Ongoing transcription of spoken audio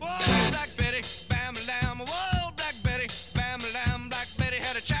Black Betty, bam lamb, whoa, Black Betty, bam lamb, Black Betty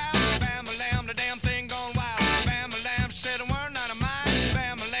had a child, bam lamb, the damn thing gone wild, bam lamb, she said a word not of mine,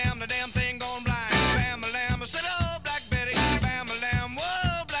 bam lamb, the damn thing gone blind, bam lamb, I said, oh, Black Betty, bam lamb,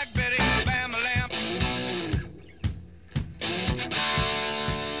 whoa, Black Betty, bam lamb.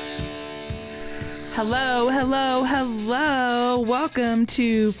 Hello, hello, hello. Welcome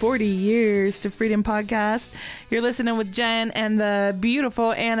to 40 Years to Freedom podcast. You're listening with Jen and the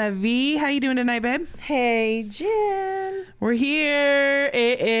beautiful Anna V. How you doing tonight, babe? Hey, Jen. We're here.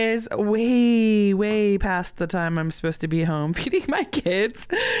 It is way past the time I'm supposed to be home feeding my kids.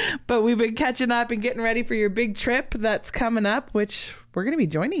 But we've been catching up and getting ready for your big trip that's coming up, which we're going to be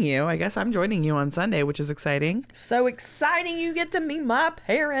joining you. I guess I'm joining you on Sunday, which is exciting. So exciting you get to meet my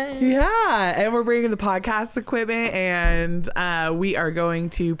parents. Yeah, and we're bringing the podcast equipment, and we are going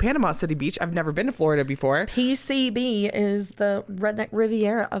to Panama City Beach. I've never been to Florida before. PCB is the Redneck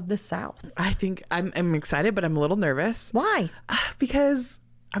Riviera of the South. I think I'm excited, but I'm a little nervous. Why? Because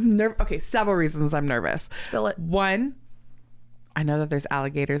I'm nervous. Okay, several reasons I'm nervous. Spill it. One, I know that there's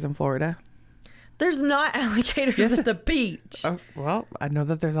alligators in Florida. There's not alligators at the beach. Oh, well, I know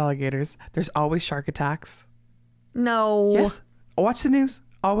that there's alligators. There's always shark attacks. No. Yes. Watch the news.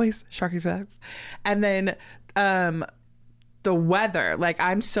 Always shark attacks. And then the weather. Like,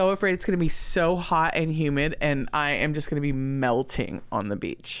 I'm so afraid it's going to be so hot and humid, and I am just going to be melting on the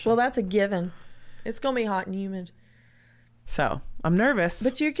beach. Well, that's a given. It's going to be hot and humid. So, I'm nervous.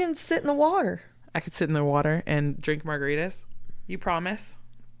 But you can sit in the water. I could sit in the water and drink margaritas. You promise?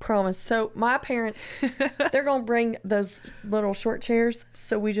 Promise. So my parents, they're going to bring those little short chairs.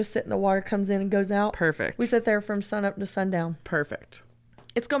 So we just sit in the water, comes in and goes out. Perfect. We sit there from sun up to sundown. Perfect.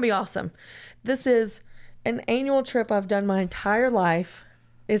 It's going to be awesome. This is an annual trip I've done my entire life.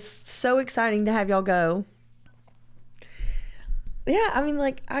 It's so exciting to have y'all go. Yeah, I mean,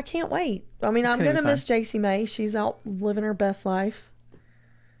 like, I can't wait. I mean, I'm going to miss JC May. She's out living her best life.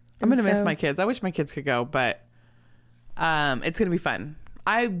 I'm going to miss my kids. I wish my kids could go, but it's going to be fun.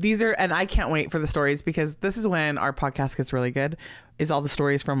 I can't wait for the stories, because this is when our podcast gets really good, is all the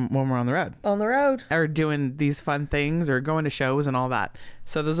stories from when we're on the road. On the road. Or doing these fun things or going to shows and all that.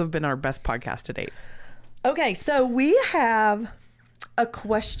 So those have been our best podcasts to date. Okay, so we have a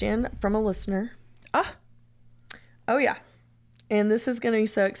question from a listener. Oh, yeah. And this is going to be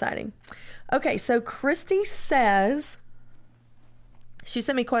so exciting. Okay, so Christy says, she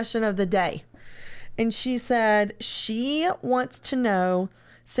sent me question of the day. And she said she wants to know,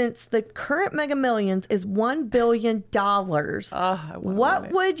 since the current Mega Millions is $1 billion,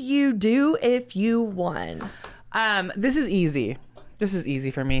 what would you do if you won? This is easy. This is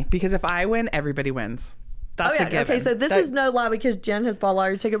easy for me, because if I win, everybody wins. That's a given. Okay, so this is no lie, because Jen has bought a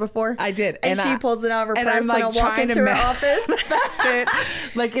lottery ticket before. I did. And she pulls it out of her purse, I'm like, and I walk into her office. Manifest it.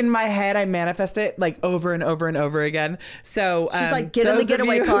 Like, in my head, I manifest it like over and over and over again. So she's like, get in the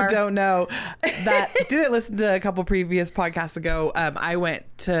getaway car. Those of you who don't know, that didn't listen to a couple previous podcasts ago, I went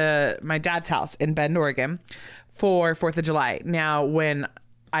to my dad's house in Bend, Oregon for 4th of July. Now, when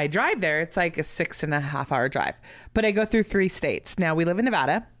I drive there, it's like a 6.5 hour drive. But I go through 3 states. Now, we live in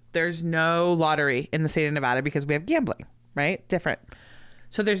Nevada. There's no lottery in the state of Nevada because we have gambling, right? Different.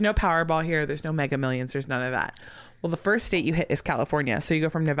 So there's no Powerball here. There's no Mega Millions. There's none of that. Well, the first state you hit is California. So you go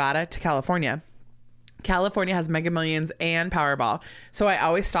from Nevada to California. California has Mega Millions and Powerball. So I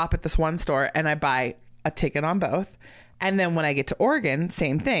always stop at this one store and I buy a ticket on both. And then when I get to Oregon,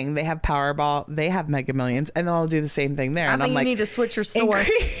 same thing. They have Powerball, they have Mega Millions, and then I'll do the same thing there. I think you need to switch your store.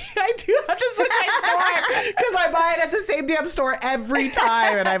 I do have to switch my store because I buy it at the same damn store every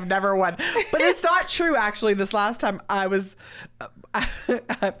time, and I've never won. But it's not true, actually. This last time I was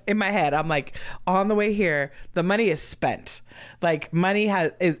in my head, I'm like, on the way here, the money is spent. Like,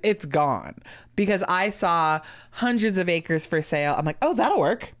 it's gone. Because I saw hundreds of acres for sale. I'm like, oh, that'll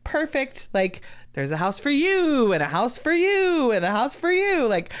work. Perfect. Like, there's a house for you and a house for you and a house for you.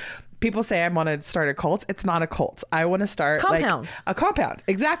 Like, people say I want to start a cult. It's not a cult. I want to start like a compound.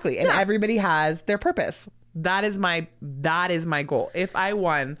 Exactly. And everybody has their purpose. That is my goal. If I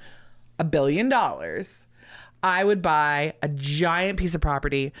won $1 billion, I would buy a giant piece of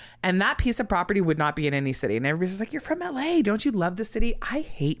property, and that piece of property would not be in any city. And everybody's like, you're from LA. Don't you love the city? I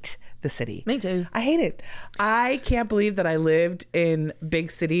hate the city. Me too. I hate it. I can't believe that I lived in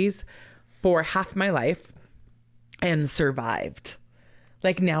big cities for half my life and survived.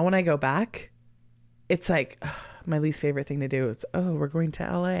 Like, now when I go back, it's like, my least favorite thing to do is, we're going to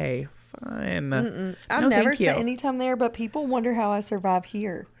LA. Fun. I've never spent any time there, but people wonder how I survive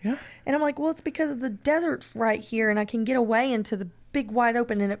here. Yeah. And I'm like, well, it's because of the desert's right here, and I can get away into the big wide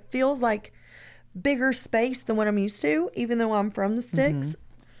open, and it feels like bigger space than what I'm used to, even though I'm from the sticks.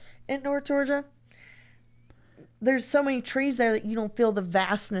 in North Georgia, there's so many trees there that you don't feel the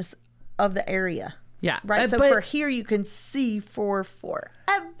vastness of the area. Yeah. Right. So for here, you can see for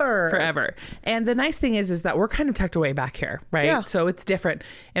forever. And the nice thing is that we're kind of tucked away back here, right? Yeah. So it's different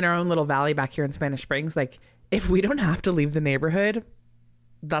in our own little valley back here in Spanish Springs. Like, if we don't have to leave the neighborhood,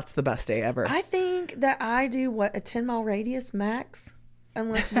 that's the best day ever. I think that I do a 10-mile radius max,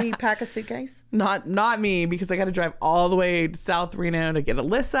 unless we pack a suitcase. Not me, because I got to drive all the way to South Reno to get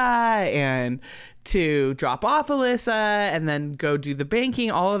Alyssa and to drop off Alyssa and then go do the banking.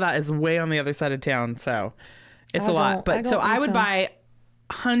 All of that is way on the other side of town. So it's a lot. But so I would buy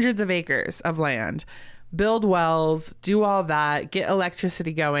hundreds of acres of land, build wells, do all that, get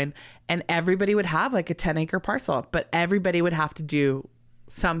electricity going, and everybody would have like a 10-acre parcel. But everybody would have to do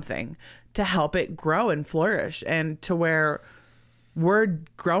something to help it grow and flourish, and to where we're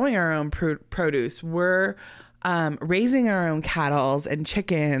growing our own produce. We're raising our own cattle and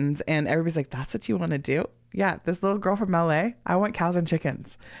chickens, and everybody's like, that's what you want to do? Yeah, this little girl from LA, I want cows and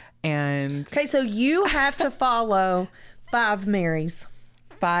chickens. And okay, so you have to follow 5 Marys.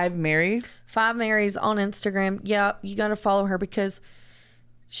 5 Marys? 5 Marys on Instagram. Yeah, you got to follow her because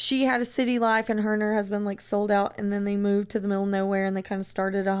she had a city life, and her husband like sold out, and then they moved to the middle of nowhere, and they kind of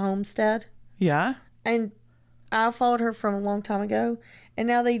started a homestead. Yeah. And I followed her from a long time ago, and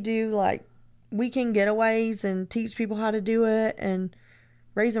now they do like weekend getaways and teach people how to do it, and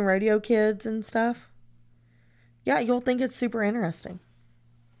raising rodeo kids and stuff. Yeah, you'll think it's super interesting.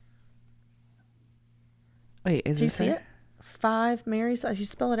 Wait, Do you see it? 5 Marys. You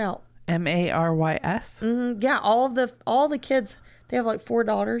spell it out. Marys? Mm-hmm. Yeah, all the kids. They have like 4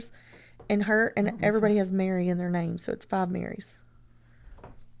 daughters, and her and everybody has Mary in their name, so it's 5 Marys.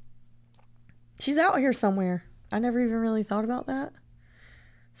 She's out here somewhere. I never even really thought about that.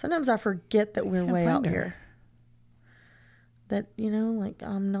 Sometimes I forget that we're way out here. That, like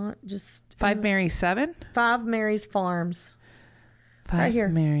I'm not just... 5 Marys 7? 5 Marys Farms. 5 right here.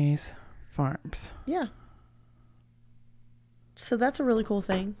 Marys Farms. Yeah. So that's a really cool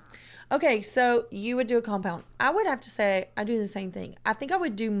thing. Okay, so you would do a compound. I would have to say I do the same thing. I think I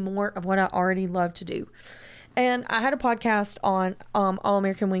would do more of what I already love to do. And I had a podcast on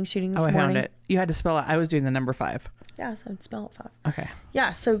All-American Wing Shooting this morning. I found it. You had to spell it. I was doing the number 5. Yeah, so I'd spell it 5. Okay.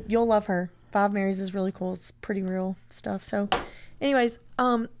 Yeah, so you'll love her. 5 Marys is really cool. It's pretty real stuff. So anyways,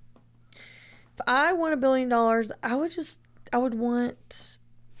 if I won $1 billion, I would want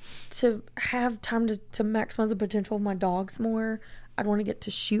to have time to maximize the potential of my dogs more. I'd want to get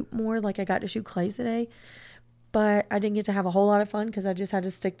to shoot more. Like I got to shoot clays today, but I didn't get to have a whole lot of fun because I just had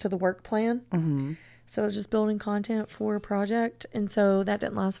to stick to the work plan. Mm-hmm. So I was just building content for a project, and so that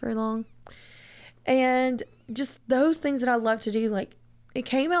didn't last very long. And just those things that I love to do, like it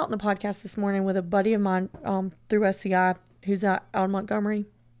came out in the podcast this morning with a buddy of mine through SCI who's out in Montgomery,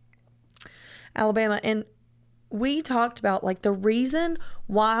 Alabama, and we talked about like the reason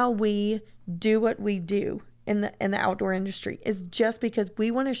why we do what we do in the outdoor industry is just because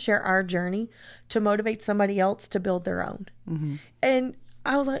we want to share our journey to motivate somebody else to build their own. Mm-hmm. And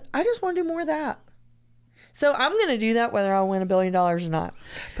I was like, I just want to do more of that. So I'm going to do that whether I win $1 billion or not.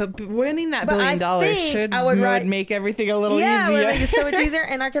 But winning that $1 billion would make everything a little easier. Yeah, it would make it so much easier.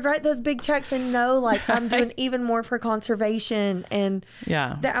 And I could write those big checks and know like I'm doing even more for conservation and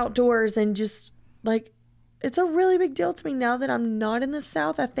the outdoors, and just like it's a really big deal to me now that I'm not in the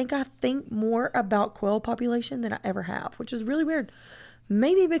South. I think more about quail population than I ever have, which is really weird.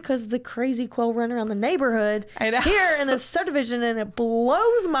 Maybe because the crazy quail run around the neighborhood here in the subdivision, and it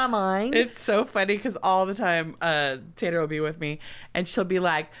blows my mind. It's so funny because all the time Tater will be with me, and she'll be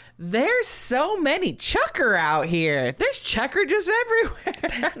like, there's so many chukar out here. There's chukar just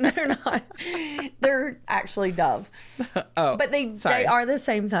everywhere. They're not. They're actually dove. Oh, but they are the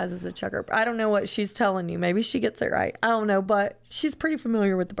same size as a chukar. I don't know what she's telling you. Maybe she gets it right. I don't know, but she's pretty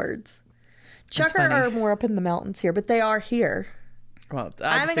familiar with the birds. Chukar are more up in the mountains here, but they are here. Well,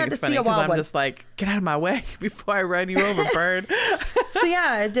 I just think it's funny because I'm just like, get out of my way before I run you over, bird. So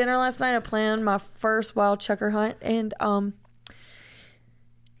yeah, at dinner last night, I planned my first wild chukar hunt, and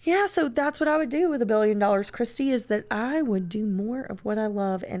so that's what I would do with $1 billion, Christy, is that I would do more of what I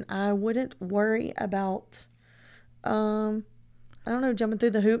love, and I wouldn't worry about, I don't know, jumping through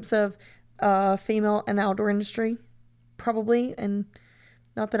the hoops of female in the outdoor industry, probably. And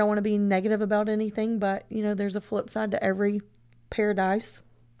not that I want to be negative about anything, but there's a flip side to every paradise.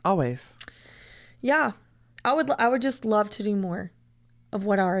 Always. Yeah. I would just love to do more of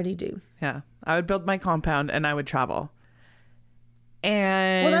what I already do. Yeah. I would build my compound and I would travel.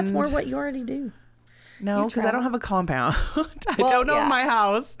 And well, that's more what you already do. No, because I don't have a compound. I don't own my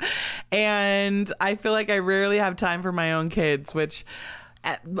house. And I feel like I rarely have time for my own kids, which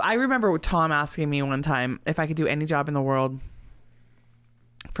I remember Tom asking me one time if I could do any job in the world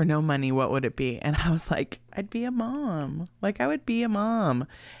for no money, what would it be? And I was like, I'd be a mom. Like, I would be a mom.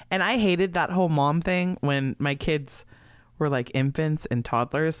 And I hated that whole mom thing when my kids were like infants and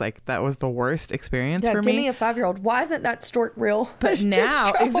toddlers. Like, that was the worst experience for me. Give me a 5-year-old. Why isn't that stork real? But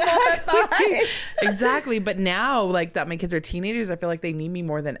now, exactly. But now, like, that my kids are teenagers, I feel like they need me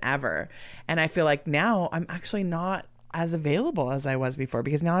more than ever. And I feel like now I'm actually not as available as I was before,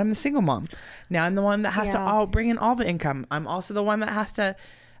 because now I'm the single mom. Now I'm the one that has to bring in all the income. I'm also the one that has to,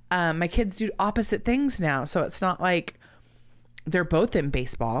 my kids do opposite things now. So it's not like they're both in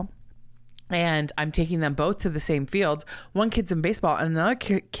baseball and I'm taking them both to the same fields. One kid's in baseball and another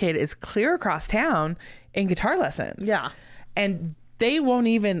kid is clear across town in guitar lessons. Yeah. And they won't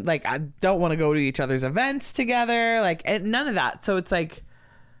even, like, I don't want to go to each other's events together. Like, and none of that. So it's like,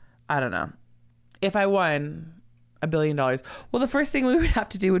 I don't know. If I won $1 billion, well, the first thing we would have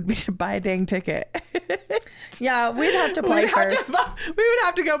to do would be to buy a dang ticket. Yeah, we'd have to play first. We would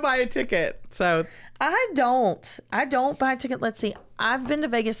have to go buy a ticket. So I don't buy a ticket. Let's see. I've been to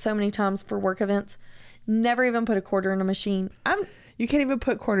Vegas so many times for work events. Never even put a quarter in a machine. You can't even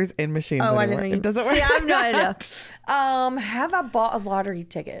put quarters in machines anymore. I didn't even. It doesn't work. See, I have no idea. Have I bought a lottery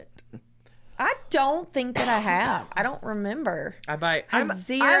ticket? I don't think that I have. I don't remember. I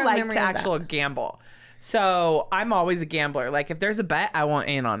zero like memory to of actually that. gamble. So I'm always a gambler. Like, if there's a bet, I want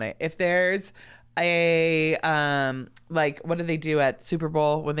in on it. If there's a like, what do they do at Super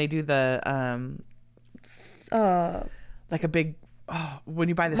Bowl when they do the like a big when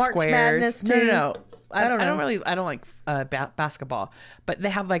you buy the March squares? Madness No. I don't know. I don't like basketball, but they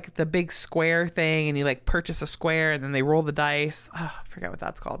have like the big square thing, and you like purchase a square, and then they roll the dice. Oh, I forget what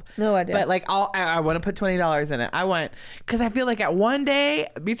that's called. No idea. But like, I want to put $20 in it. I want, because I feel like at one day,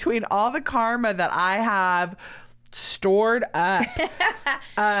 between all the karma that I have stored up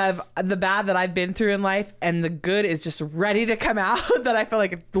of the bad that I've been through in life, and the good is just ready to come out, that I feel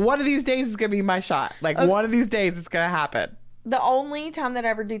like one of these days is gonna be my shot. Like, one of these days it's gonna happen. The only time that I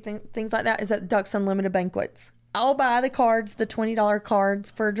ever do things like that is at Ducks Unlimited banquets. I'll buy the cards, the $20 cards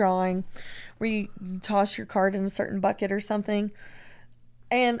for a drawing, where you toss your card in a certain bucket or something.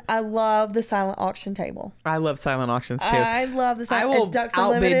 And I love the silent auction table. I love silent auctions too. I love the silent. I will at Ducks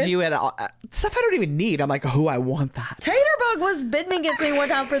outbid Unlimited. you at all, stuff I don't even need. I'm like, oh, I want that. Taterbug was bidding me against me one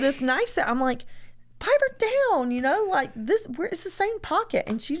time for this knife set. I'm like, pipe her down, like this. It's the same pocket,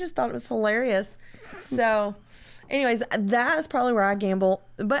 and she just thought it was hilarious. So, anyways, that is probably where I gamble.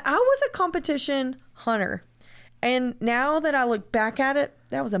 But I was a competition hunter, and now that I look back at it,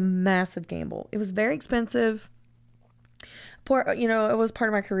 that was a massive gamble. It was very expensive. It was part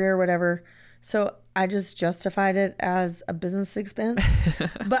of my career or whatever. So I just justified it as a business expense.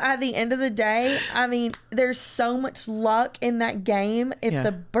 But at the end of the day, I mean, there's so much luck in that game. If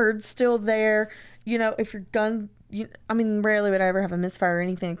the bird's still there, if your gun, rarely would I ever have a misfire or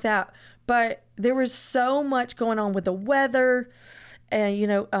anything like that. But there was so much going on with the weather,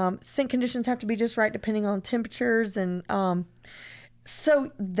 and, scent conditions have to be just right depending on temperatures. And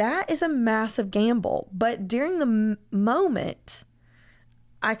so that is a massive gamble. But during the moment,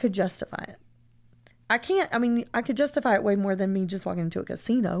 I could justify it. I could justify it way more than me just walking into a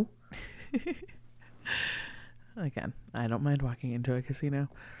casino. Again, I don't mind walking into a casino.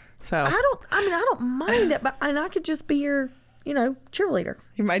 So I don't mind it, but I could just be your, cheerleader.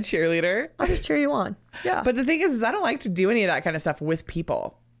 You're my cheerleader. I'll just cheer you on. Yeah. But the thing is I don't like to do any of that kind of stuff with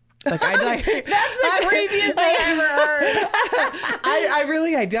people. Like, I like that's the creepiest thing I ever heard.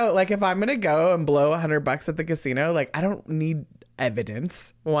 I don't. Like, if I'm gonna go and blow $100 at the casino, like, I don't need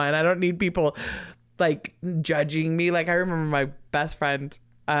evidence. One, I don't need people like judging me. Like, I remember my best friend.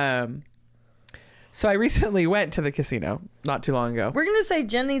 So I recently went to the casino not too long ago. We're gonna say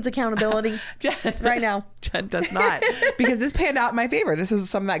Jen needs accountability right now. Jen does not, because this panned out in my favor. This was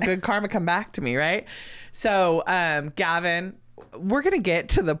some of that good karma come back to me, right? So, Gavin, we're going to get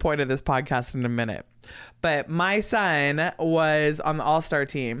to the point of this podcast in a minute, but my son was on the all-star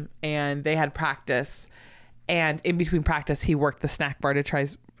team and they had practice, and in between practice, he worked the snack bar to try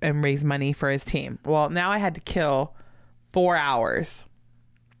and raise money for his team. Well, now I had to kill 4 hours,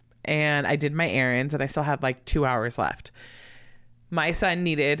 and I did my errands, and I still had like 2 hours left. My son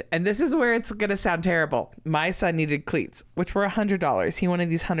needed, and this is where it's going to sound terrible, my son needed cleats, which were $100. He wanted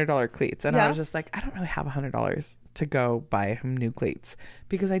these $100 cleats. And I was just like, I don't really have $100 to go buy him new cleats,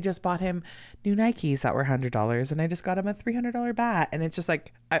 because I just bought him new Nikes that were $100, and I just got him a $300 bat. And it's just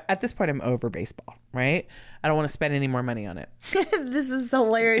like, at this point, I'm over baseball, right? I don't want to spend any more money on it. This is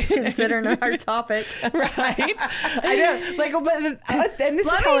hilarious considering our topic. Right? I know. Like, and this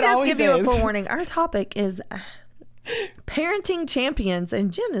Let is how me it just always give you a is. forewarning. Our topic is Parenting champions,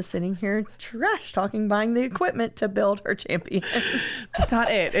 and Jen is sitting here trash talking, buying the equipment to build her champion. That's not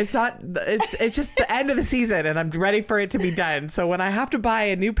it. It's just the end of the season and I'm ready for it to be done. So when I have to buy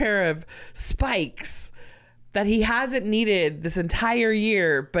a new pair of spikes that he hasn't needed this entire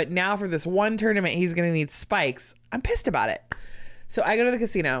year, but now for this one tournament he's going to need spikes, I'm pissed about it. So I go to the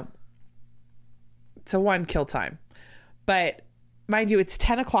casino. It's a one kill time. But mind you, it's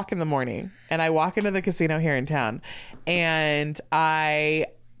 10 o'clock in the morning and I walk into the casino here in town and I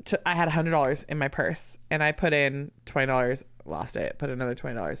had $100 in my purse and I put in $20, lost it, put another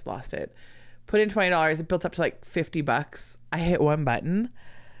 $20, lost it, put in $20. It built up to like $50. I hit one button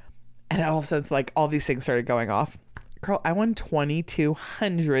and all of a sudden like all these things started going off. Girl, I won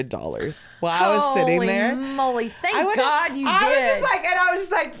 $2,200 while I was sitting there. Holy moly. Thank God you did. I was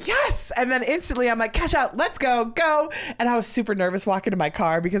just like, yes. And then instantly I'm like, cash out, let's go. And I was super nervous walking to my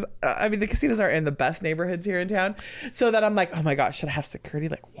car because, the casinos are in the best neighborhoods here in town. So that I'm like, oh my gosh, should I have security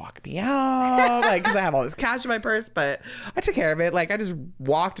like walk me out? Like, because I have all this cash in my purse, but I took care of it. Like, I just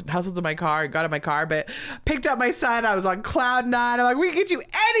walked and hustled to my car and got in my car, but picked up my son. I was on cloud 9. I'm like, we can get you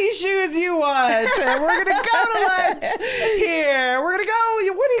any shoes you want. And we're going to go to lunch. Here, we're gonna go.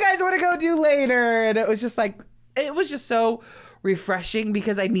 What do you guys want to go do later? And it was just so refreshing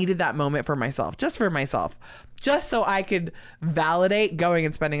because I needed that moment for myself, just so I could validate going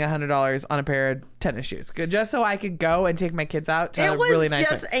and spending $100 on a pair of tennis shoes, just so I could go and take my kids out to a really nice.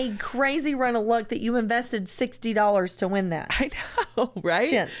 It was just a crazy run of luck that you invested $60 to win that. I know, right?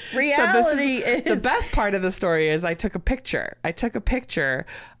 Jen, reality is the best part of the story is I took a picture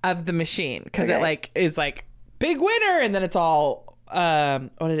of the machine because it is big winner, and then it's all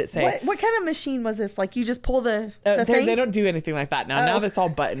what did it say? What kind of machine was this? Like you just pull the thing? They don't do anything like that now. Now that's all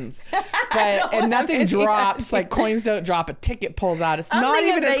buttons. And nothing drops. Like coins don't drop. A ticket pulls out. It's not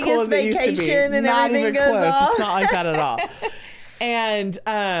even as cool as it used to be. And not even goes close. off. It's not like that at all. And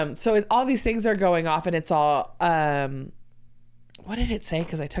so all these things are going off, and it's all what did it say?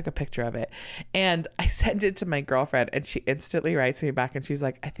 Because I took a picture of it and I sent it to my girlfriend and she instantly writes me back and she's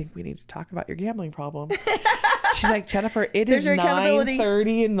like, I think we need to talk about your gambling problem. She's like, Jennifer, it is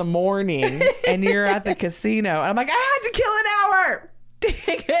 9:30 in the morning and you're at the casino. And I'm like, I had to kill an hour.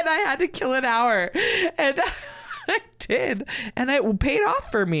 Dang it, I had to kill an hour. And I did. And it paid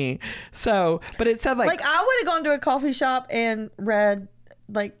off for me. So, but it said like I would have gone to a coffee shop and read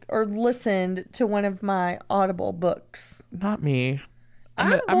or listened to one of my Audible books. Not me.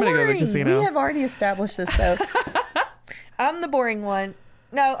 I'm gonna go to the casino. We have already established this though. I'm the boring one.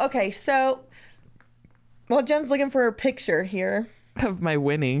 No, okay, so Jen's looking for a picture here of my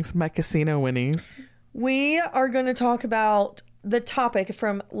winnings, my casino winnings. We are going to talk about the topic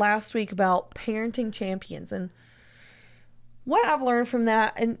from last week about parenting champions and what I've learned from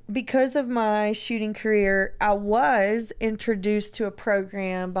that. And because of my shooting career, I was introduced to a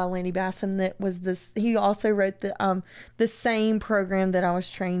program by Lanny Bassam that was this. He also wrote the same program that I was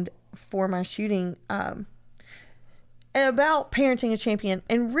trained for my shooting, about parenting a champion.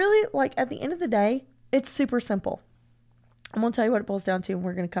 And really, at the end of the day, it's super simple. I'm going to tell you what it boils down to, and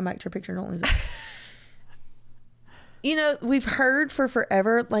we're going to come back to your picture and don't lose it. We've heard for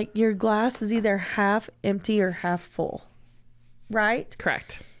forever, your glass is either half empty or half full. Right?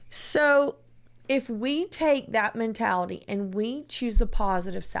 Correct. So if we take that mentality and we choose the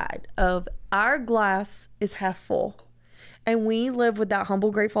positive side of our glass is half full and we live with that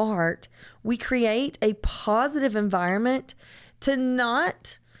humble, grateful heart, we create a positive environment to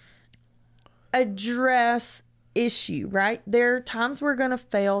not address issue, right? There are times we're going to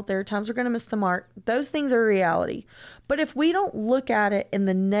fail. There are times we're going to miss the mark. Those things are reality. But if we don't look at it in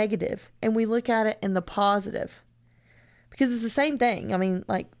the negative and we look at it in the positive, because it's the same thing. I mean,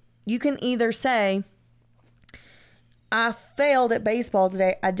 you can either say, I failed at baseball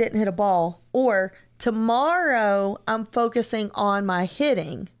today, I didn't hit a ball, or tomorrow I'm focusing on my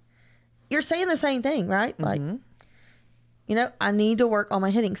hitting. You're saying the same thing, right? Mm-hmm. I need to work on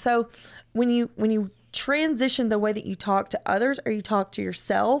my hitting. So when you transition the way that you talk to others or you talk to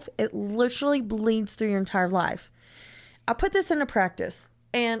yourself, it literally bleeds through your entire life. I put this into practice.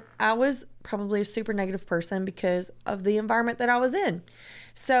 And I was probably a super negative person because of the environment that I was in.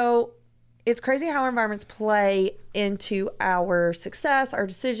 So it's crazy how our environments play into our success, our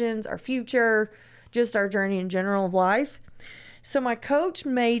decisions, our future, just our journey in general of life. So my coach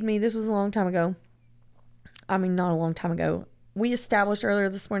made me, this was a long time ago. I mean, not a long time ago. We established earlier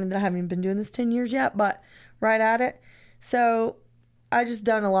this morning that I haven't even been doing this 10 years yet, but right at it. So I just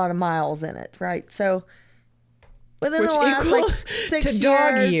done a lot of miles in it, right? So within the last 6 years.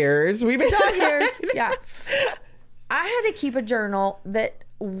 Dog years. Dog years. Yeah. I had to keep a journal that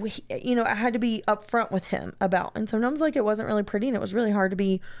I had to be upfront with him about. And sometimes like it wasn't really pretty and it was really hard to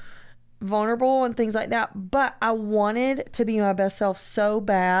be vulnerable and things like that. But I wanted to be my best self so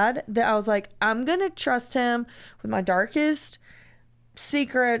bad that I was like, I'm going to trust him with my darkest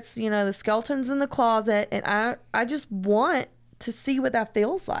secrets, the skeletons in the closet. And I just want to see what that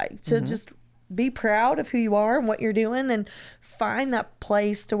feels like, to just be proud of who you are and what you're doing and find that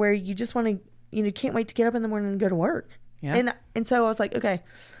place to where you just want to, can't wait to get up in the morning and go to work. Yeah. And so I was like, okay,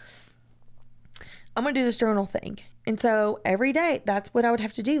 I'm going to do this journal thing. And so every day, that's what I would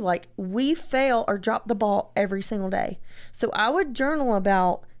have to do. Like, we fail or drop the ball every single day. So I would journal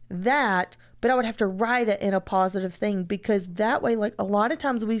about that, but I would have to write it in a positive thing, because that way, like, a lot of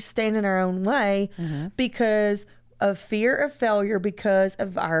times we stand in our own way because of fear of failure, because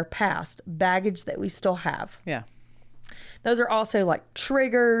of our past baggage that we still have. Yeah. Those are also like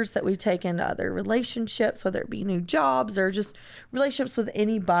triggers that we take into other relationships, whether it be new jobs or just relationships with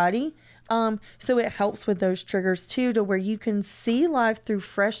anybody. So it helps with those triggers too, to where you can see life through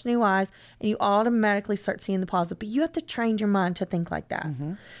fresh new eyes and you automatically start seeing the positive. But you have to train your mind to think like that.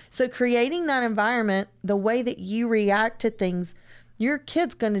 So creating that environment, the way that you react to things, your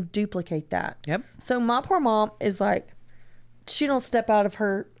kid's going to duplicate that. Yep. So my poor mom is like, she don't step out of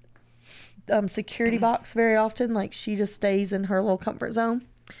her security box very often. Like, she just stays in her little comfort zone.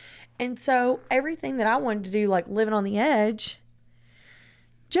 And so everything that I wanted to do, like living on the edge,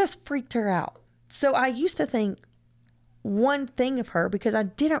 just freaked her out. So I used to think one thing of her, because I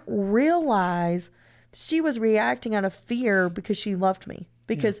didn't realize she was reacting out of fear because she loved me,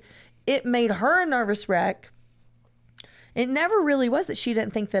 because it made her a nervous wreck. It never really was that she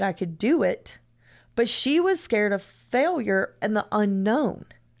didn't think that I could do it, but she was scared of failure and the unknown,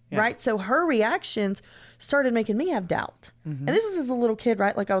 right? So her reactions started making me have doubt. And this is as a little kid,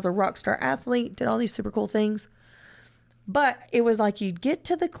 right? Like, I was a rock star athlete, did all these super cool things. But it was like you'd get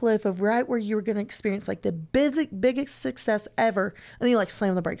to the cliff of right where you were going to experience like the biggest success ever. And then you like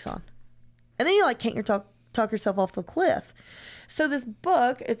slam the brakes on. And then you like can't talk yourself off the cliff. So this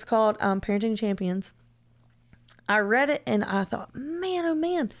book, it's called Parenting Champions. I read it and I thought, man, oh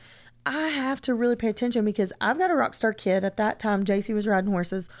man, I have to really pay attention, because I've got a rock star kid. At that time, JC was riding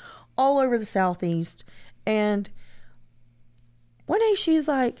horses all over the Southeast. And one day she's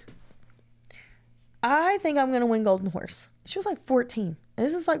like, I think I'm going to win Golden Horse. She was like 14. And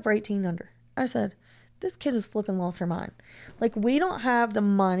this is like for 18 under. I said, this kid is flipping lost her mind. Like, we don't have the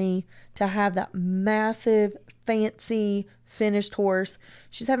money to have that massive, fancy, finished horse.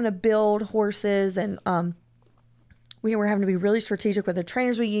 She's having to build horses, and we were having to be really strategic with the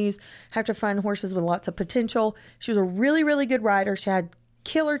trainers we use, have to find horses with lots of potential. She was a really, really good rider. She had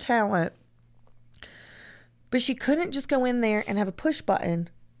killer talent. But she couldn't just go in there and have a push button,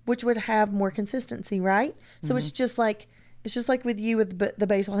 which would have more consistency, right? So it's just like with you with the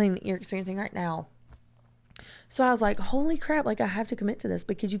baseball thing that you're experiencing right now. So I was like, holy crap, like, I have to commit to this,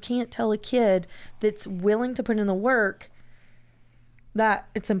 because you can't tell a kid that's willing to put in the work that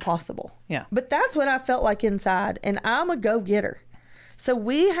it's impossible. Yeah. But that's what I felt like inside, and I'm a go-getter. So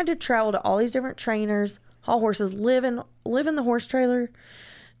we had to travel to all these different trainers, haul horses, live in the horse trailer,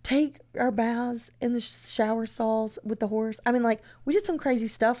 take our baths in the shower stalls with the horse. I mean, like, we did some crazy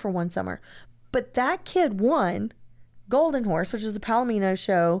stuff for one summer. But that kid won Golden Horse, which is the Palomino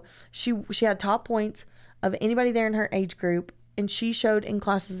show. She had top points of anybody there in her age group, and she showed in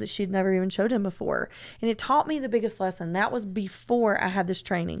classes that she'd never even showed him before. And it taught me the biggest lesson. That was before I had this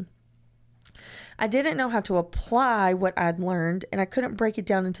training. I didn't know how to apply what I'd learned, and I couldn't break it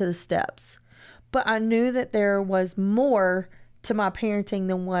down into the steps. But I knew that there was more to my parenting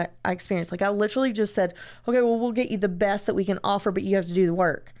than what I experienced. Like, I literally just said, okay, well, we'll get you the best that we can offer, but you have to do the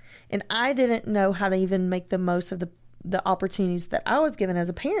work. And I didn't know how to even make the most of the opportunities that I was given as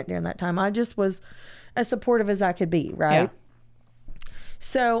a parent during that time. I just was as supportive as I could be, right? Yeah.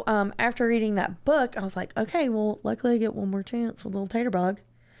 So after reading that book, I was like, okay, well, luckily I get one more chance with Little Taterbug,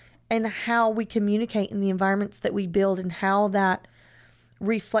 and how we communicate in the environments that we build and how that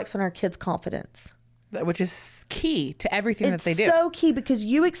reflects on our kids' confidence. Which is key to everything that they do. It's so key, because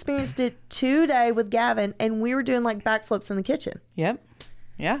you experienced it today with Gavin, and we were doing like backflips in the kitchen. Yep.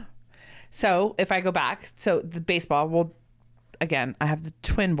 Yeah. So if I go back, so the baseball, well, again, I have the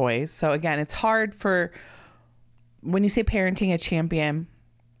twin boys. So again, it's hard for, when you say parenting a champion,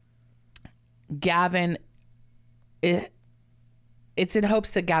 Gavin, it's in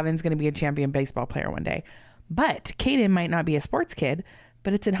hopes that Gavin's going to be a champion baseball player one day. But Caden might not be a sports kid,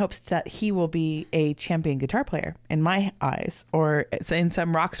 but it's in hopes that he will be a champion guitar player in my eyes, or it's in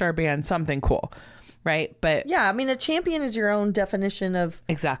some rock star band, something cool, right? But yeah, I mean, a champion is your own definition of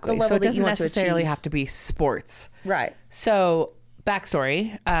exactly. The level so it that doesn't you want to necessarily achieve. have to be sports, right? So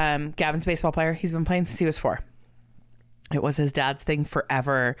backstory. Gavin's a baseball player. He's been playing since he was 4. It was his dad's thing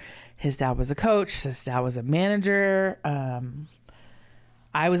forever. His dad was a coach. His dad was a manager.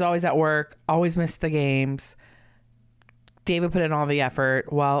 I was always at work, always missed the games. David put in all the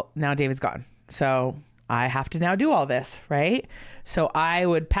effort. Well, now David's gone. So I have to now do all this, right? So I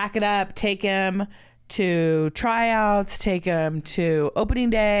would pack it up, take him to tryouts, take him to opening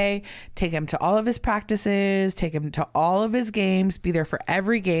day, take him to all of his practices, take him to all of his games, be there for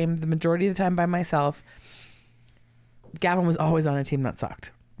every game, the majority of the time by myself. Gavin was always on a team that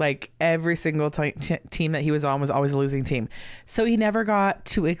sucked. Like every single team that he was on was always a losing team. So he never got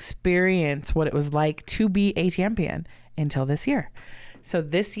to experience what it was like to be a champion until this year. So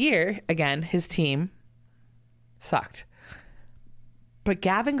this year, again, his team sucked. But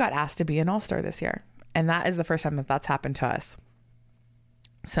Gavin got asked to be an all-star this year. And that is the first time that that's happened to us.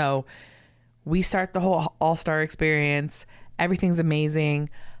 So we start the whole all-star experience. Everything's amazing.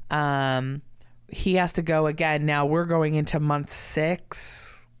 He has to go again. Now we're going into month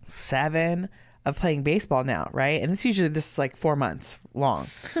 6, 7 of playing baseball now, right? And it's usually this is like 4 months long.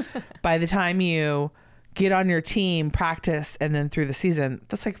 By the time you get on your team, practice, and then through the season,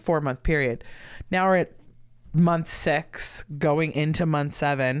 that's like 4-month period. Now we're at month 6 going into month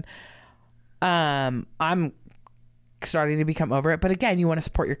 7. I'm starting to become over it, but again, you want to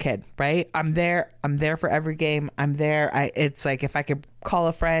support your kid, right? I'm there for every game. I'm there. It's like if I could call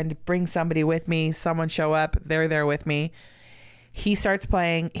a friend, bring somebody with me, someone show up, they're there with me. He starts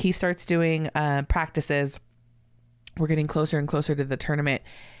playing, he starts doing practices. We're getting closer and closer to the tournament,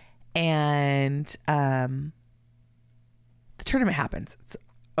 and the tournament happens. It's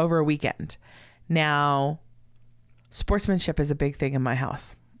over a weekend. Now, sportsmanship is a big thing in my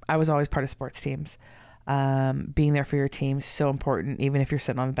house. I was always part of sports teams. Being there for your team is so important, even if you're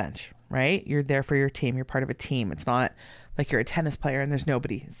sitting on the bench, right? You're there for your team. You're part of a team. It's not like you're a tennis player and there's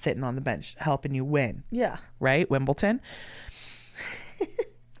nobody sitting on the bench helping you win. Yeah. Right? Wimbledon.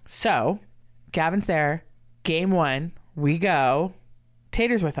 So Gavin's there. Game 1, we go.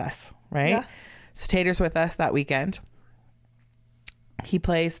 Tater's with us, right? Yeah. So Tater's with us that weekend. He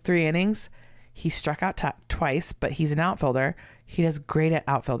plays 3 innings. He struck out twice, but he's an outfielder. He does great at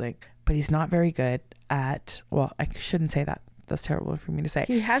outfielding, but he's not very good at, well, I shouldn't say that. That's terrible for me to say.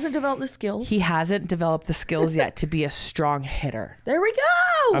 He hasn't developed the skills. He hasn't developed the skills yet to be a strong hitter. There we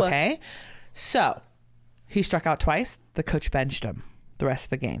go. Okay. So he struck out twice. The coach benched him the rest of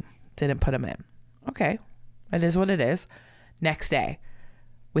the game. Didn't put him in. Okay. It is what it is. Next day,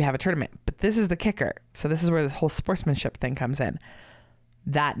 we have a tournament, but this is the kicker. So this is where this whole sportsmanship thing comes in.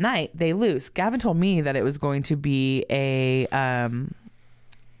 That night they lose. Gavin told me that it was going to be a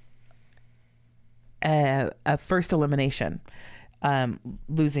first elimination,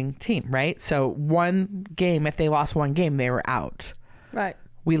 losing team, right? So one game, if they lost one game, they were out. Right.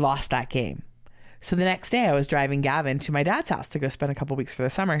 We lost that game. So the next day I was driving Gavin to my dad's house to go spend a couple weeks for the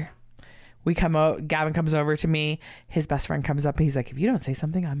summer. We come out, Gavin comes over to me. His best friend comes up and he's like, if you don't say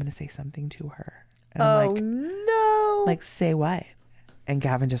something, I'm going to say something to her. And I'm like, no. Like, say what? And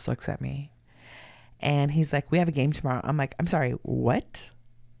Gavin just looks at me and he's like, we have a game tomorrow. I'm like, I'm sorry, what?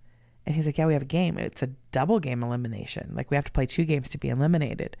 And he's like, yeah, we have a game. It's a double game elimination. Like we have to play 2 games to be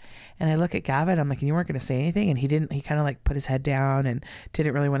eliminated. And I look at Gavin, I'm like, and you weren't going to say anything? And he kind of like put his head down and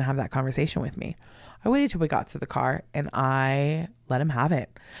didn't really want to have that conversation with me. I waited till we got to the car and I let him have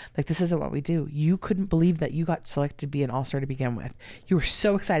it. Like, this isn't what we do. You couldn't believe that you got selected to be an all-star to begin with. You were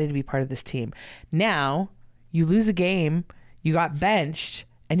so excited to be part of this team. Now you lose a game, you got benched,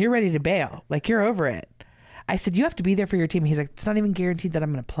 and you're ready to bail. Like, you're over it. I said, you have to be there for your team. He's like, it's not even guaranteed that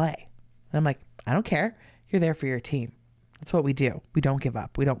I'm going to play. And I'm like, I don't care. You're there for your team. That's what we do. We don't give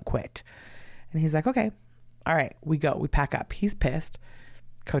up. We don't quit. And he's like, okay. All right, we go. We pack up. He's pissed.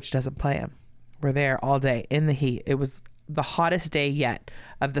 Coach doesn't play him. We're there all day in the heat. It was the hottest day yet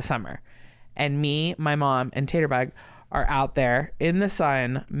of the summer. And me, my mom, and Taterbug are out there in the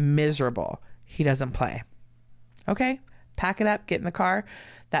sun, miserable. He doesn't play. Okay. Pack it up, get in the car.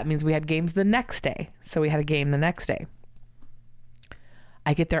 That means we had games the next day. So we had a game the next day.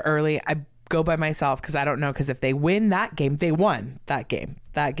 I get there early. I go by myself because I don't know. Because if they win that game, they won that game.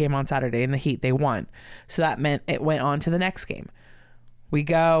 That game on Saturday in the heat, they won. So that meant it went on to the next game. We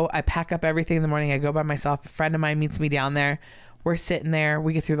go. I pack up everything in the morning. I go by myself. A friend of mine meets me down there. We're sitting there.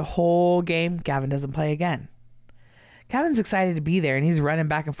 We get through the whole game. Gavin doesn't play again. Gavin's excited to be there, and he's running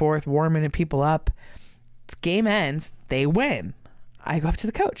back and forth, warming people up. The game ends. They win. I go up to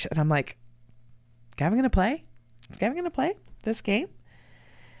the coach, and I'm like, Gavin going to play? Is Gavin going to play this game?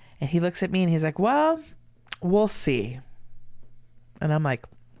 And he looks at me, and he's like, well, we'll see. And I'm like,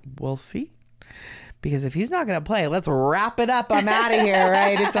 we'll see? because if he's not going to play, let's wrap it up. I'm out of here,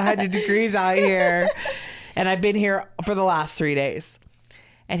 right? It's 100 degrees out here. And I've been here for the last 3 days.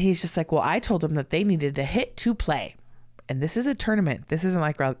 And he's just like, well, I told him that they needed to hit to play. And this is a tournament. This isn't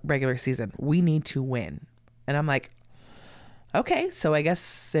like regular season. We need to win. And I'm like, okay, so I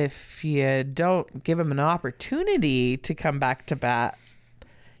guess if you don't give him an opportunity to come back to bat,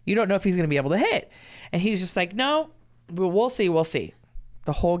 you don't know if he's going to be able to hit. And he's just like, no, we'll see. We'll see.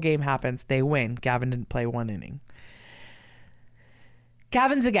 The whole game happens. They win. Gavin didn't play 1 inning.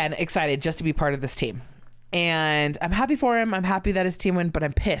 Gavin's again excited just to be part of this team. And I'm happy for him. I'm happy that his team won, but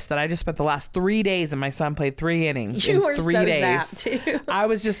I'm pissed that I just spent the last 3 days and my son played 3 innings in 3 days. Zapped too. I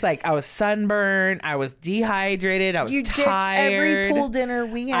was just like, I was sunburned. I was dehydrated. I was tired. Ditched every pool dinner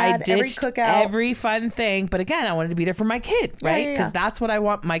we had, every cookout. Every fun thing. But again, I wanted to be there for my kid, right? Because that's what I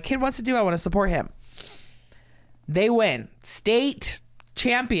want. My kid wants to do. I want to support him. They win. State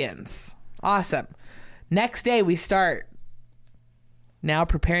champions. Awesome. Next day we start now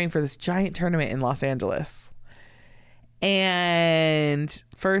preparing for this giant tournament in Los Angeles. And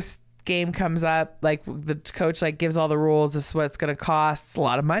first game comes up, like the coach like gives all the rules. This is what it's going to cost. It's a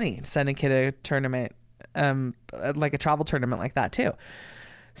lot of money to send a kid a tournament, like a travel tournament like that too.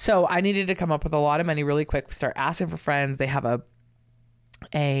 So I needed to come up with a lot of money really quick. We start asking for friends. They have a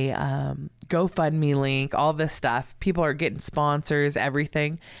GoFundMe link, all this stuff. People are getting sponsors,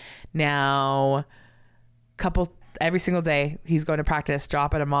 everything. Now, every single day he's going to practice,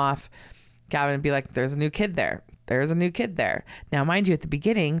 dropping him off. Gavin would be like, there's a new kid there. There's a new kid there. Now, mind you, at the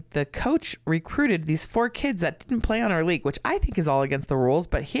beginning, the coach recruited these 4 kids that didn't play on our league, which I think is all against the rules.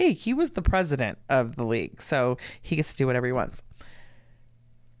 But hey, he was the president of the league, so he gets to do whatever he wants.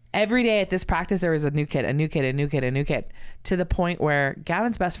 Every day at this practice, there was a new kid, to the point where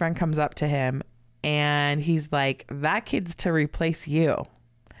Gavin's best friend comes up to him and he's like, that kid's to replace you.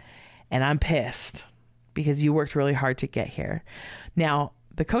 And I'm pissed because you worked really hard to get here. Now,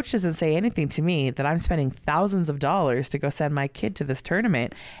 the coach doesn't say anything to me that I'm spending thousands of dollars to go send my kid to this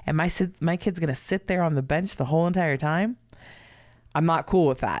tournament and my kid's going to sit there on the bench the whole entire time. I'm not cool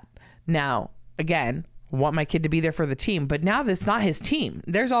with that. Now, again, want my kid to be there for the team, but now that's not his team.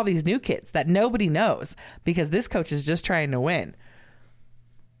 There's all these new kids that nobody knows because this coach is just trying to win.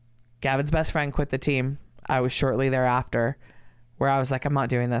 Gavin's best friend quit the team. I was shortly thereafter, where I was like, I'm not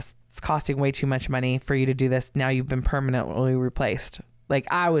doing this. It's costing way too much money for you to do this. Now you've been permanently replaced. Like,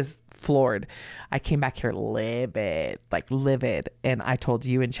 I was floored. I came back here livid. And I told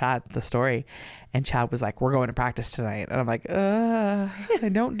you and Chad the story. And Chad was like, we're going to practice tonight. And I'm like, I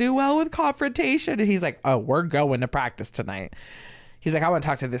don't do well with confrontation. And he's like, oh, we're going to practice tonight. He's like, I want to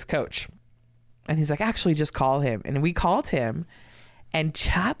talk to this coach. And he's like, actually, just call him. And we called him. And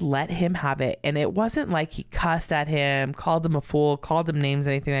Chad let him have it. And it wasn't like he cussed at him, called him a fool, called him names,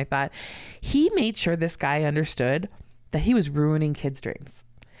 anything like that. He made sure this guy understood that he was ruining kids' dreams.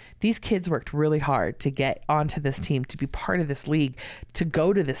 These kids worked really hard to get onto this team, to be part of this league, to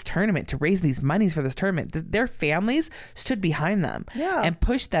go to this tournament, to raise these monies for this tournament. Their families stood behind them and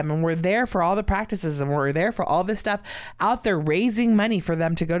pushed them, and were there for all the practices, and were there for all this stuff out there raising money for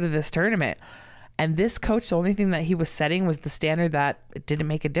them to go to this tournament. And this coach, the only thing that he was setting was the standard that it didn't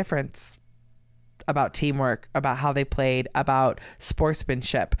make a difference about teamwork, about how they played, about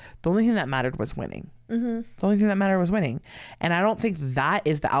sportsmanship. The only thing that mattered was winning. Mm-hmm. The only thing that mattered was winning. And I don't think that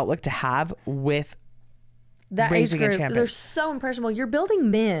is the outlook to have with that raising age group. a champion. They're so impressionable. You're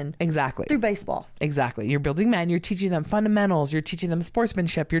building men. Exactly. Through baseball. Exactly. You're building men. You're teaching them fundamentals. You're teaching them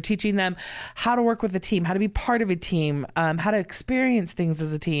sportsmanship. You're teaching them how to work with a team, how to be part of a team, how to experience things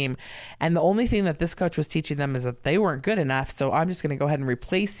as a team. And the only thing that this coach was teaching them is that they weren't good enough. So I'm just going to go ahead and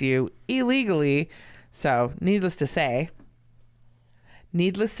replace you illegally. So needless to say,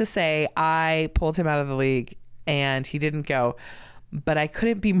 I pulled him out of the league and he didn't go. But I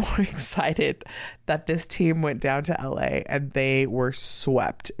couldn't be more excited that this team went down to LA and they were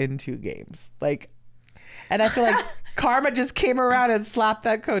swept in 2 games. And I feel like karma just came around and slapped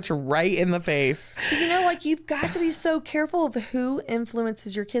that coach right in the face. You know, you've got to be so careful of who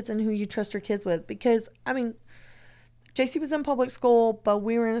influences your kids and who you trust your kids with. Because, I mean, JC was in public school, but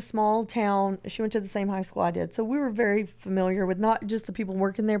we were in a small town. She went to the same high school I did. So we were very familiar with not just the people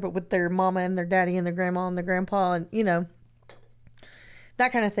working there, but with their mama and their daddy and their grandma and their grandpa and, you know,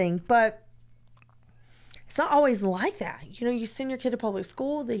 that kind of thing. But it's not always like that. You know, you send your kid to public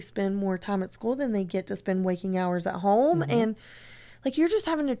school, they spend more time at school than they get to spend waking hours at home. Mm-hmm. And you're just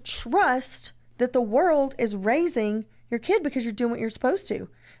having to trust that the world is raising your kid because you're doing what you're supposed to.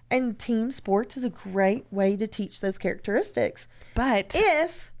 And team sports is a great way to teach those characteristics. But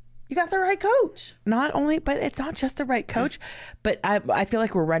if You got the right coach. Not only, but it's not just the right coach, but I feel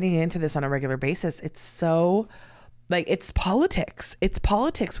like we're running into this on a regular basis. It's so like, it's politics. It's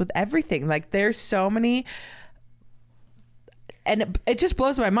politics with everything. Like there's so many, and it just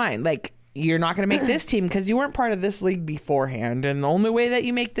blows my mind. Like, you're not going to make this team because you weren't part of this league beforehand. And the only way that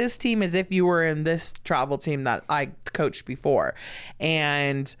you make this team is if you were in this travel team that I coached before.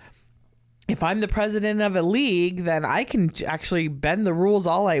 And if I'm the president of a league, then I can actually bend the rules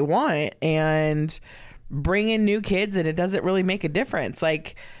all I want and bring in new kids, and it doesn't really make a difference.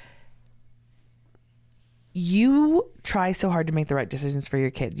 Like, you try so hard to make the right decisions for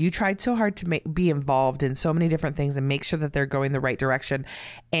your kids. You tried so hard to be involved in so many different things and make sure that they're going the right direction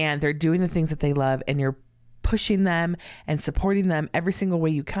and they're doing the things that they love, and you're pushing them and supporting them every single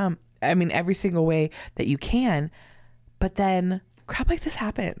way every single way that you can. But then crap like this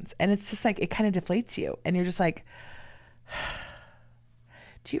happens, and it's just like, it kind of deflates you, and you're just like,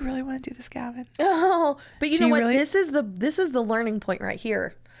 do you really want to do this, Gavin? Oh, but you know what? Really? This is the learning point right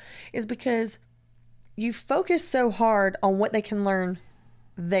here, is because you focus so hard on what they can learn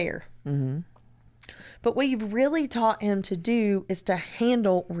there. Mm-hmm. But what you've really taught him to do is to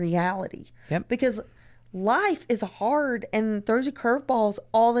handle reality. Yep. Because life is hard and throws you curveballs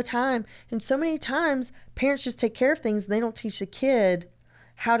all the time. And so many times parents just take care of things. And they don't teach the kid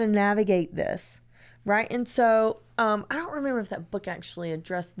how to navigate this. Right. And so I don't remember if that book actually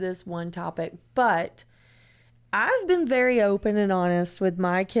addressed this one topic, but I've been very open and honest with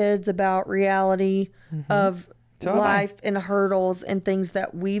my kids about reality of life and hurdles and things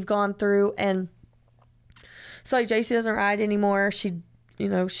that we've gone through. And so like JC doesn't ride anymore.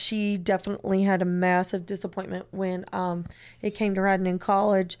 She definitely had a massive disappointment when it came to riding in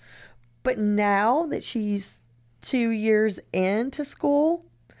college. But now that she's 2 years into school,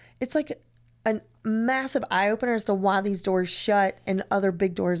 it's like a massive eye-opener as to why these doors shut and other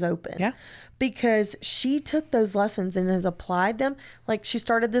big doors open. Yeah. Because she took those lessons and has applied them. Like, she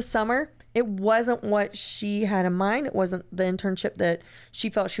started this summer. It wasn't what she had in mind. It wasn't the internship that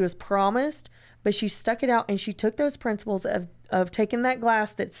she felt she was promised. But she stuck it out, and she took those principles of taking that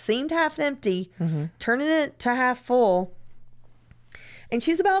glass that seemed half empty, turning it to half full. And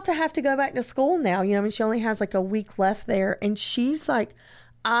she's about to have to go back to school now. She only has like a week left there. And she's like,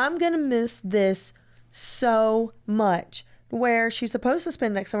 I'm going to miss this so much. Where she's supposed to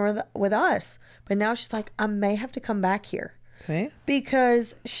spend next summer with us. But now she's like, I may have to come back here. Okay.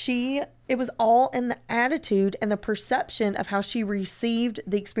 Because it was all in the attitude and the perception of how she received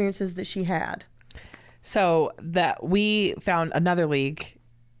the experiences that she had. So that we found another league,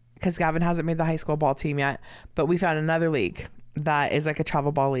 because Gavin hasn't made the high school ball team yet, but we found another league that is like a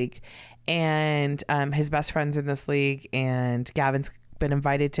travel ball league. And his best friend's in this league, and Gavin's been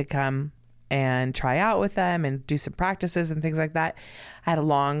invited to come and try out with them and do some practices and things like that. I had a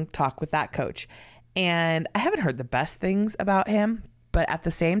long talk with that coach, and I haven't heard the best things about him, but at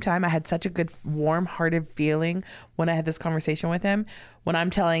the same time, I had such a good warm-hearted feeling when I had this conversation with him, when I'm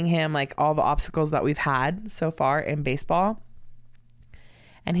telling him like all the obstacles that we've had so far in baseball.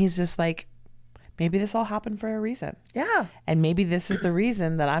 And he's just like, maybe this all happened for a reason. Yeah. And maybe this is the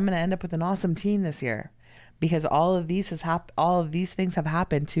reason that I'm going to end up with an awesome team this year, because all of these things have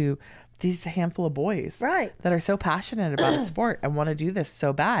happened to these handful of boys, right, that are so passionate about a sport and want to do this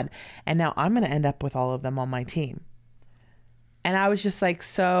so bad. And now I'm going to end up with all of them on my team. And I was just like,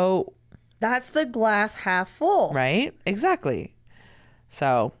 so that's the glass half full, right? Exactly.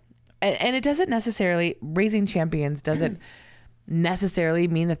 So, and it doesn't necessarily, raising champions doesn't necessarily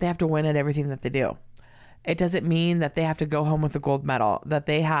mean that they have to win at everything that they do. It doesn't mean that they have to go home with a gold medal, that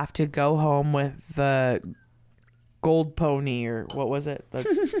they have to go home with the gold pony, or what was it?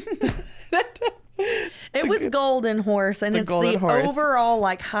 It was Golden Horse, and it's the horse. Overall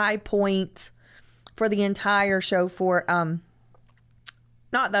like high point for the entire show for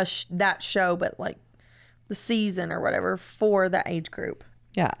not that show, but like the season or whatever for that age group.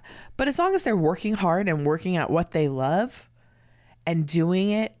 Yeah, but as long as they're working hard and working at what they love and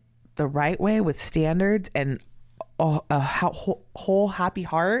doing it the right way with standards and a whole happy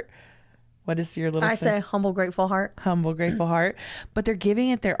heart. What is your little? I say humble, grateful heart. Humble, grateful heart. But they're giving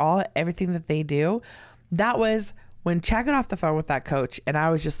it their all, everything that they do. That was when Chad got off the phone with that coach, and I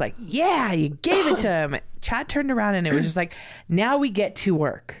was just like, yeah, you gave it to him. Chad turned around, and it was just like, now we get to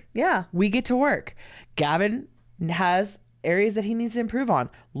work. Yeah. We get to work. Gavin has areas that he needs to improve on.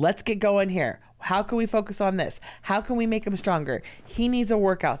 Let's get going here. How can we focus on this? How can we make him stronger? He needs a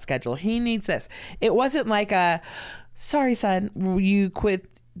workout schedule. He needs this. It wasn't like sorry, son, you quit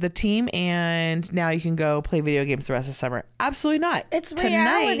the team and now you can go play video games the rest of the summer. Absolutely not. It's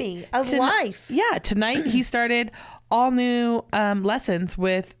reality of life. Yeah. Tonight he started all new lessons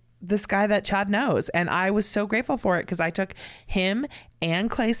with this guy that Chad knows. And I was so grateful for it because I took him and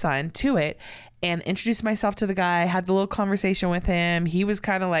Clay's son to it and introduced myself to the guy, had the little conversation with him. He was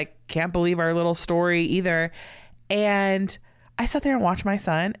kind of like, can't believe our little story either. And I sat there and watched my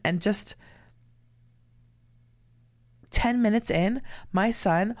son, and just 10 minutes in, my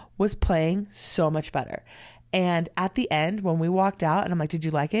son was playing so much better. And at the end, when we walked out and I'm like, did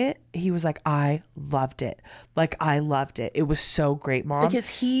you like it? He was like, I loved it. Like, I loved it. It was so great, Mom. Because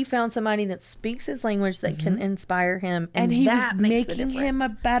he found somebody that speaks his language that can inspire him. And he that was makes the making him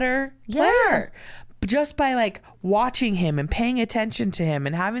difference. a better player. Just by like watching him and paying attention to him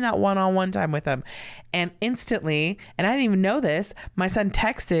and having that one-on-one time with him. And instantly, and I didn't even know this, my son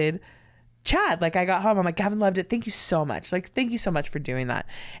texted Chad. Like, I got home, I'm like, Gavin loved it. Thank you so much. Like, thank you so much for doing that.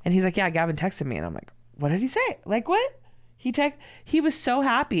 And he's like, yeah, Gavin texted me. And I'm like, what did he say? Like, what? He was so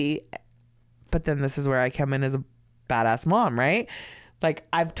happy. But then this is where I come in as a badass mom, right? Like,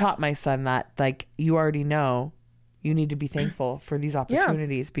 I've taught my son that, like, you already know you need to be thankful for these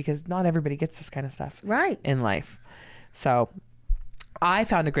opportunities because not everybody gets this kind of stuff in life. So I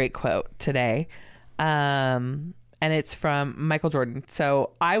found a great quote today. And it's from Michael Jordan.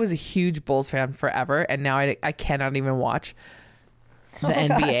 So I was a huge Bulls fan forever. And now I cannot even watch the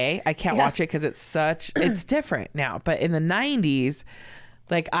NBA. Gosh. I can't watch it because it's different now. But in the 90s,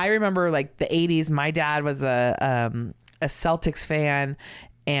 like, I remember like the 80s, my dad was a Celtics fan,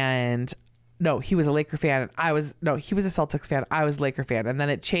 and no, he was a Laker fan. He was a Celtics fan. I was a Laker fan. And then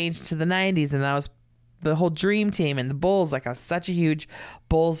it changed to the 90s, and that was the whole dream team and the Bulls. Like, I was such a huge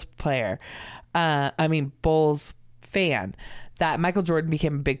Bulls player. Bulls fan, that Michael Jordan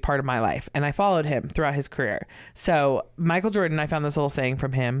became a big part of my life, and I followed him throughout his career. So Michael Jordan, I found this little saying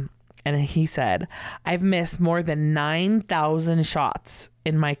from him, and he said, I've missed more than 9,000 shots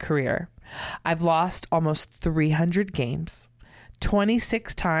in my career. I've lost almost 300 games.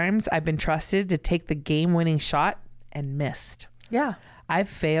 26 times I've been trusted to take the game-winning shot and missed. Yeah. I've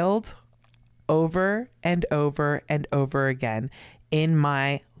failed over and over and over again in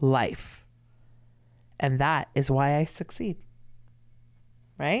my life. And that is why I succeed.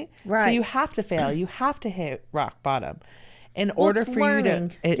 Right? So you have to fail. You have to hit rock bottom in order for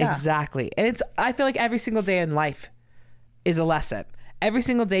learning. You to... Exactly. And I feel like every single day in life is a lesson. Every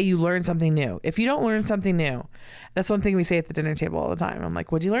single day you learn something new. If you don't learn something new, that's one thing we say at the dinner table all the time. I'm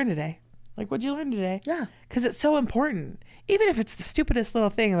like, what'd you learn today? Like, what'd you learn today? Yeah. Because it's so important. Even if it's the stupidest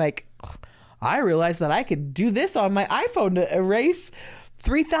little thing, like, I realized that I could do this on my iPhone to erase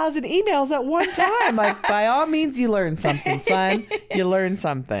 3,000 emails at one time. Like, by all means, you learn something, son. You learn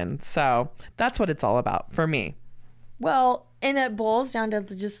something. So that's what it's all about for me. Well, and it boils down to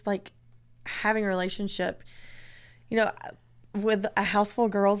just like having a relationship, you know, with a house full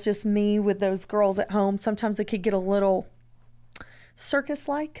of girls, just me with those girls at home. Sometimes it could get a little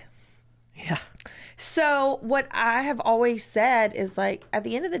circus-like. Yeah. So what I have always said is, like, at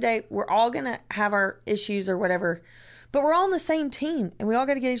the end of the day, we're all going to have our issues or whatever, but we're all on the same team, and we all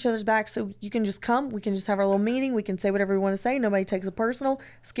got to get each other's back. So you can just come. We can just have our little meeting. We can say whatever we want to say. Nobody takes it personal.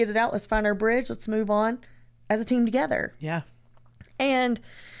 Let's get it out. Let's find our bridge. Let's move on as a team together. Yeah. And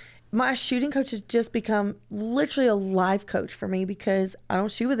my shooting coach has just become literally a life coach for me because I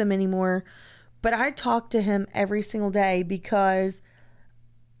don't shoot with him anymore. But I talk to him every single day because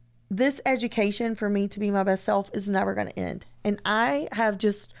this education for me to be my best self is never going to end. And I have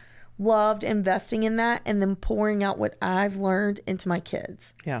just loved investing in that and then pouring out what I've learned into my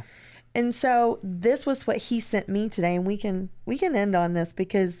kids. Yeah. And so this was what he sent me today, and we can end on this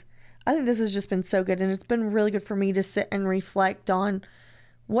because I think this has just been so good, and it's been really good for me to sit and reflect on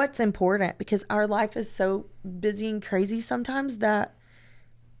what's important, because our life is so busy and crazy sometimes that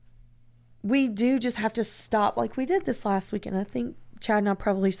we do just have to stop, like we did this last week. And I think Chad and I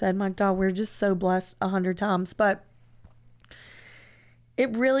probably said, my God, we're just so blessed 100 times. But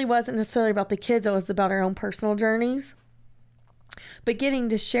it really wasn't necessarily about the kids. It was about our own personal journeys. But getting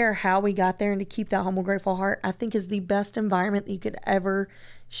to share how we got there and to keep that humble, grateful heart, I think is the best environment that you could ever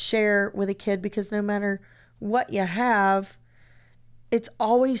share with a kid, because no matter what you have, it's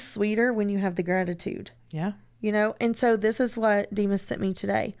always sweeter when you have the gratitude. Yeah. You know, and so this is what Demas sent me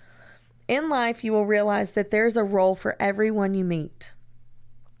today. In life, you will realize that there's a role for everyone you meet.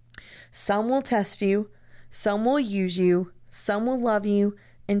 Some will test you, some will use you, some will love you,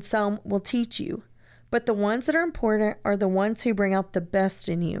 and some will teach you. But the ones that are important are the ones who bring out the best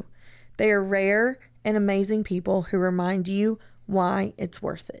in you. They are rare and amazing people who remind you why it's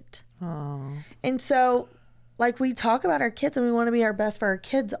worth it. Aww. And so, like, we talk about our kids and we want to be our best for our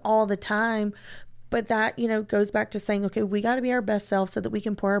kids all the time. But that, you know, goes back to saying, okay, we got to be our best self so that we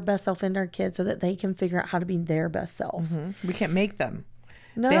can pour our best self into our kids so that they can figure out how to be their best self. Mm-hmm. We can't make them.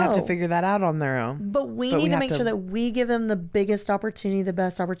 They have to No. figure that out on their own. But we need to make sure that we give them the biggest opportunity, the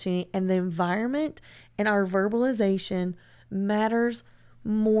best opportunity, and the environment and our verbalization matters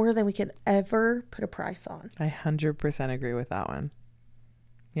more than we could ever put a price on. I 100% agree with that one.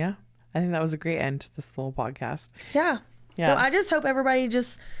 Yeah. I think that was a great end to this little podcast. Yeah. Yeah. So I just hope everybody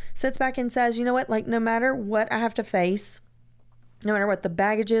just sits back and says, you know what, like no matter what I have to face, no matter what the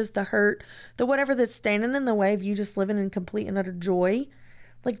baggage is, the hurt, the whatever that's standing in the way of you just living in complete and utter joy,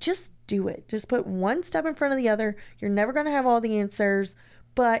 like just do it. Just put one step in front of the other. You're never going to have all the answers,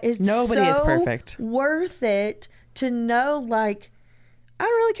 but it's Nobody is so perfect. worth it to know, like, I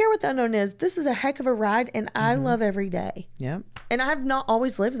don't really care what the unknown is. This is a heck of a ride, and I love every day. Yep. And I have not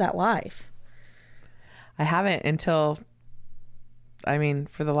always lived that life. I haven't until, I mean,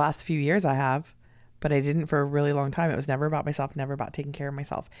 for the last few years I have, but I didn't for a really long time. It was never about myself, never about taking care of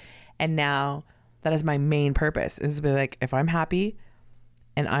myself. And now that is my main purpose, is to be like, if I'm happy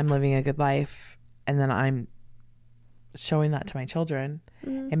and I'm living a good life, and then I'm showing that to my children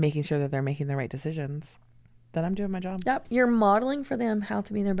and making sure that they're making the right decisions, then I'm doing my job. Yep. You're modeling for them how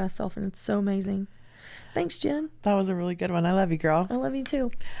to be their best self, and it's so amazing. Thanks, Jen. That was a really good one. I love you, girl. I love you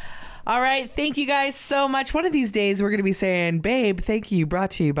too. All right. Thank you guys so much. One of these days, we're going to be saying, Babe, thank you,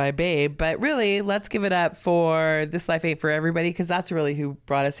 brought to you by Babe. But really, let's give it up for This Life Ain't For Everybody, because that's really who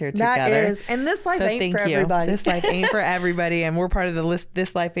brought us here together. That is. And This Life Ain't For Everybody. This Life Ain't For Everybody. And we're part of the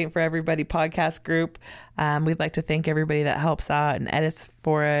This Life Ain't For Everybody podcast group. We'd like to thank everybody that helps out and edits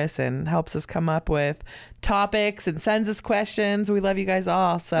for us and helps us come up with topics and sends us questions. We love you guys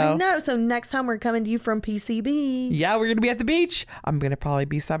all. So I know. So next time we're coming to you from PCB. yeah, we're going to be at the beach. I'm going to probably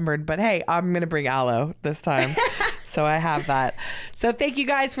be sunburned, but hey, I'm going to bring aloe this time. So I have that. So thank you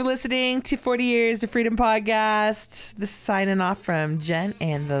guys for listening to 40 Years to Freedom podcast. This is signing off from Jen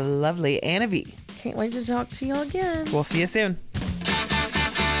and the lovely Anna V. Can't wait to talk to you all again. We'll see you soon.